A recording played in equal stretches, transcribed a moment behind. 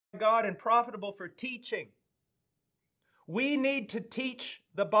God and profitable for teaching. We need to teach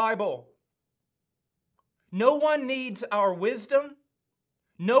the Bible. No one needs our wisdom.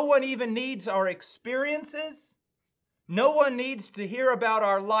 No one even needs our experiences. No one needs to hear about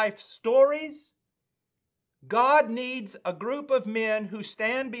our life stories. God needs a group of men who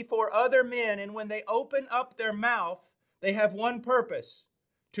stand before other men, and when they open up their mouth, they have one purpose: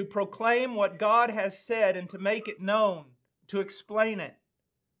 to proclaim what God has said and to make it known, to explain it.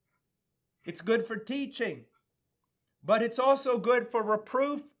 It's good for teaching, but it's also good for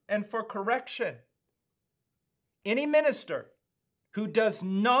reproof and for correction. Any minister who does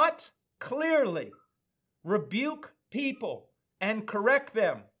not clearly rebuke people and correct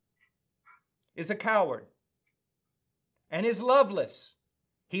them is a coward and is loveless.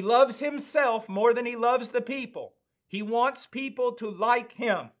 He loves himself more than he loves the people. He wants people to like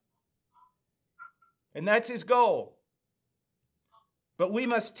him, and that's his goal. But we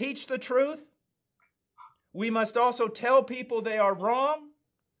must teach the truth. We must also tell people they are wrong,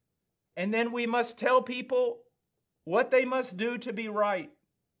 and then we must tell people what they must do to be right.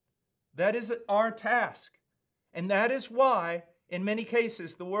 That is our task. And that is why, in many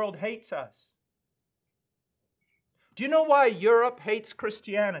cases, the world hates us. Do you know why Europe hates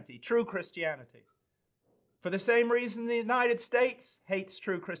Christianity, true Christianity? For the same reason the United States hates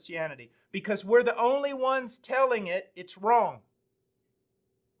true Christianity. Because we're the only ones telling it it's wrong.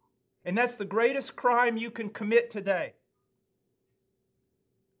 And that's the greatest crime you can commit today.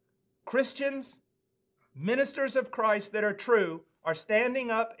 Christians, ministers of Christ that are true, are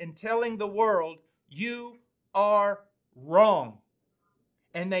standing up and telling the world, you are wrong.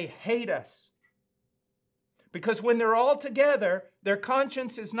 And they hate us. Because when they're all together, their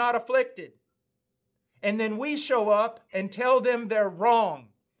conscience is not afflicted. And then we show up and tell them they're wrong.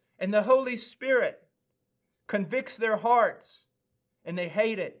 And the Holy Spirit convicts their hearts, and they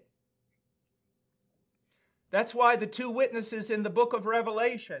hate it. That's why the two witnesses in the book of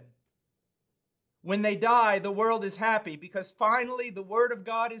Revelation, when they die, the world is happy, because finally the Word of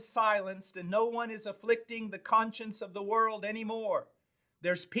God is silenced and no one is afflicting the conscience of the world anymore.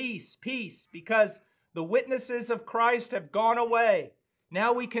 There's peace, because the witnesses of Christ have gone away.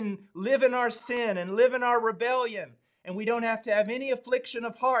 Now we can live in our sin and live in our rebellion, and we don't have to have any affliction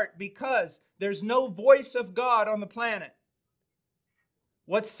of heart because there's no voice of God on the planet.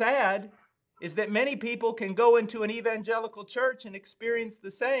 What's sad is that many people can go into an evangelical church and experience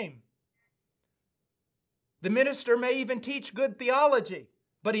the same. The minister may even teach good theology,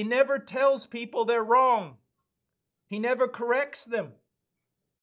 but he never tells people they're wrong. He never corrects them.